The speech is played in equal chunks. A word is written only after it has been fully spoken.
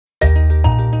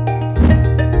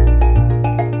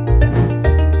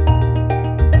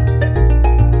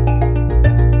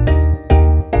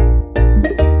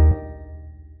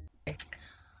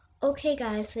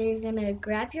guys, so you're gonna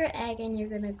grab your egg and you're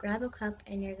gonna grab a cup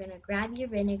and you're gonna grab your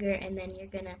vinegar and then you're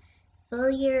gonna fill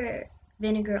your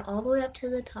vinegar all the way up to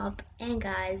the top. And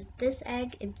guys, this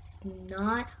egg, it's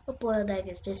not a boiled egg,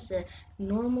 it's just a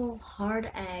normal hard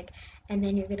egg. And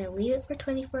then you're gonna leave it for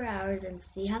 24 hours and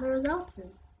see how the results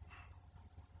is.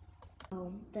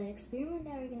 The experiment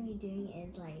that we're gonna be doing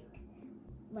is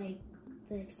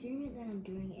the experiment that I'm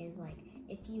doing is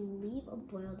if you leave a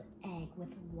boiled egg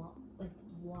with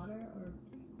water or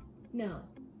no,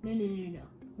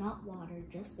 not water,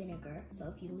 just vinegar. So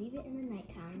if you leave it in the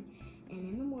nighttime and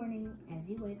in the morning as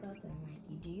you wake up and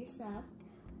you do your stuff,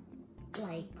 the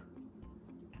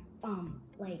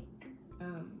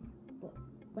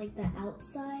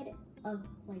outside of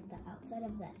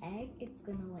the egg, it's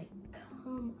gonna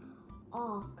come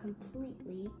off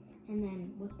completely, and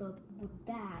then with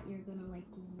that you're gonna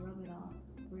rub it off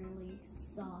really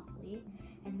softly,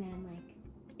 and then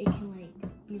it can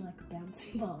be like a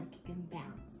bouncing ball, it can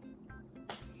bounce.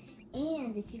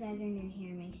 And if you guys are new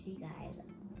here, make sure you guys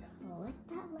click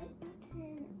that like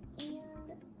button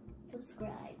and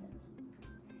subscribe.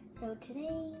 So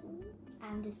today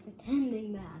I'm just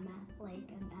pretending that I'm at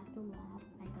the lab.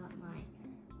 I got my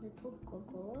little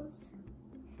goggles,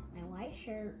 my white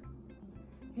shirt,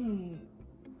 some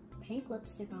pink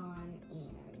lipstick on,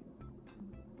 and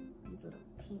these little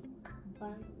pink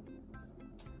buns.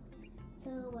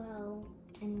 So, well,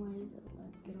 anyways,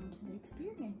 let's get on to the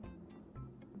experiment.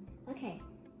 Okay,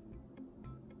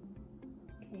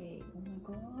 oh my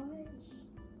gosh.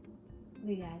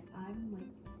 Okay guys,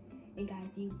 and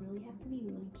guys, you really have to be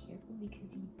really careful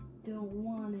because you don't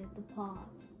want it to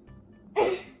pop.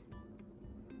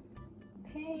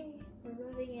 Okay, we're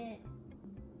rubbing it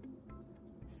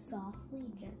softly,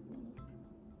 gently,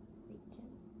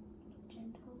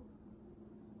 gentle.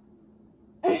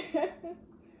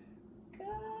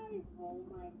 Guys, oh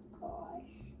my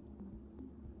gosh.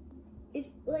 If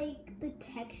the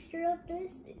texture of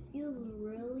this, it feels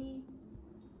really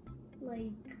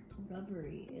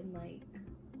rubbery and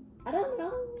I don't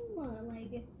know,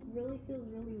 it really feels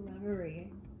really rubbery.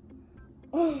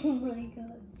 Oh my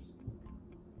gosh.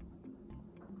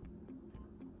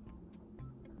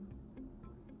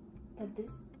 But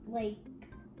this,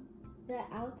 the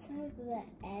outside of the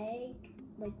egg,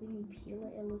 when you peel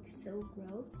it, it looks so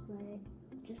gross, but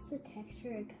just the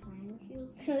texture, it kind of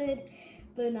feels good,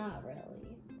 but not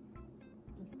really.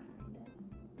 Just kind of.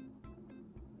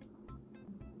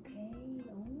 Okay,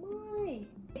 oh my.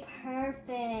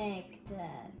 Perfect.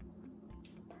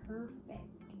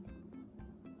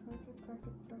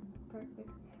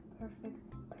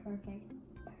 Perfect.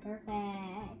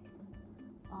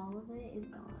 All of it is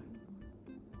gone.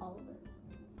 All of it.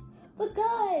 But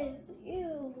guys, ew,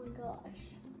 oh my gosh.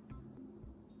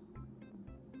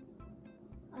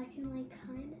 I can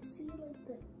kind of see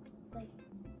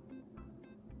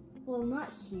well,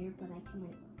 not here, but I can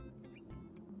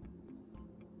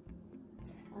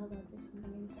tell that there's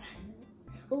something inside of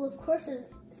it. Well, of course there's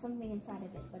something inside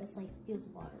of it, but it's feels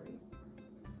watery.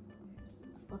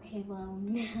 Okay, well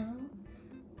now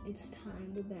it's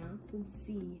time to bounce and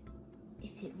see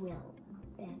if it will.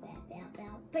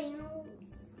 Bounce.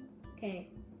 Okay,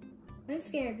 I'm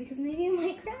scared because maybe it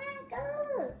might crack.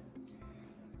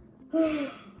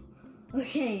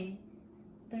 Okay,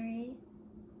 3,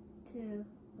 2,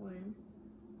 1.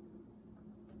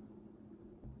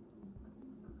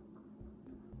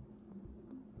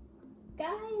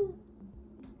 Guys,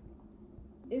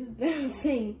 it's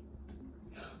bouncing.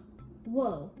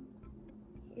 Whoa,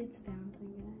 it's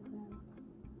bouncing, guys.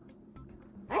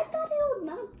 I thought it would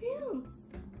not bounce.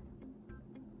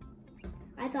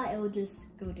 I thought it would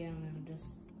just go down and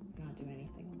just not do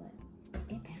anything, but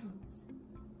it bounced.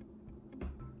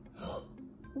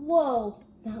 Whoa,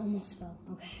 that almost fell.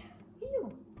 Okay.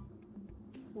 Phew.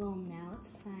 Well, now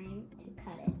it's time to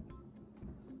cut it.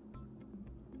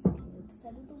 Let's move this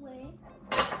out of the way.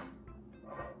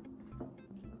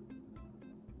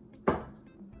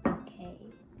 Okay.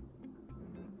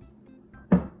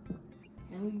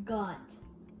 And we've got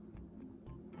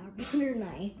our butter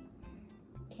knife.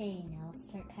 Okay, now let's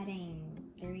start cutting.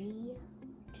 3,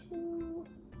 2,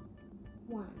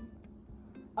 1.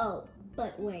 Oh,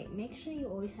 but wait, make sure you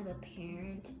always have a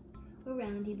parent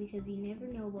around you because you never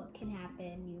know what can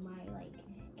happen. You might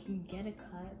can get a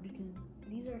cut because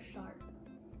these are sharp.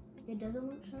 It doesn't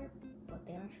look sharp, but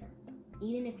they are sharp.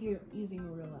 Even if you're using a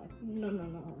real knife. No.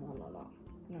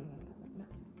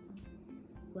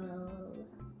 Well,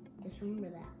 just remember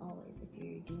that always if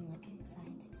you're doing a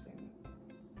science experiment.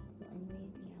 Well,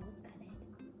 anyways, yeah, let's cut it.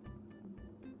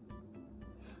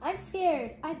 I'm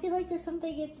scared. I feel like there's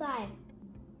something inside.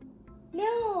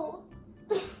 No!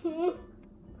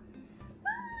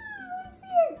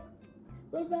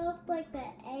 What about like the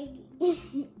egg? The egg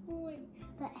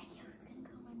yolk's gonna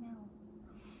go in my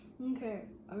mouth. Okay,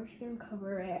 I'm just gonna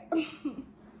cover it.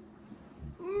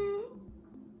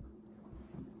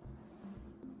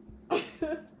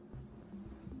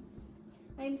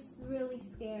 I'm really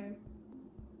scared.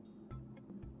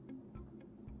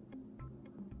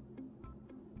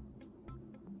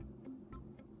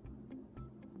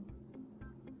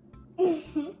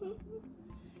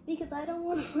 Because I don't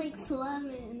want to like slam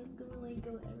it and it's gonna like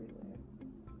go everywhere.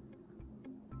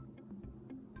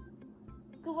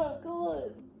 Come on, come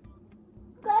on.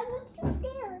 Guys, I'm too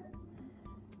scared.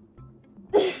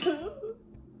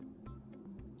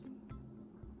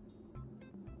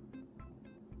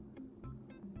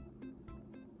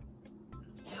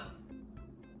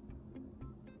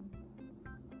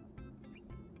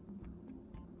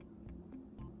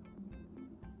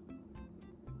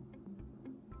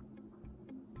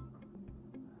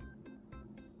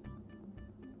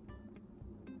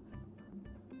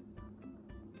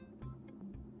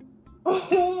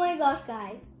 Oh my gosh,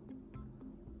 guys.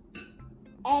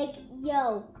 Egg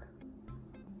yolk.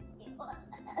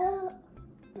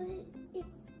 But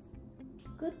it's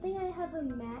good thing I have a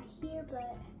mat here,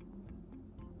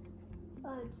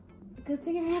 but good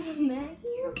thing I have a mat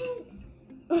here,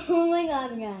 but oh my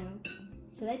god, guys.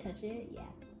 Should I touch it?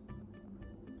 Yeah.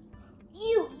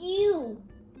 Ew, ew.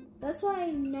 That's why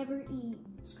I never eat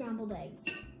scrambled eggs.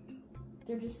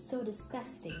 They're just so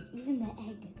disgusting. Even the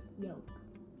egg yolk.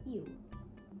 Ew.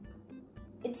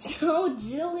 It's so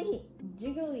jiggly.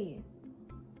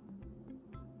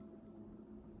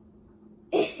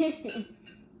 I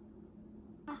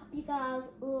hope you guys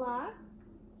like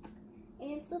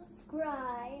and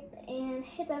subscribe and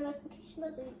hit that notification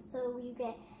button so you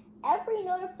get every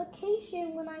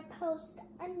notification when I post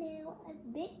a new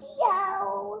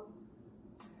video.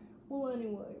 Well,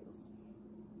 anyways,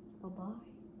 bye-bye.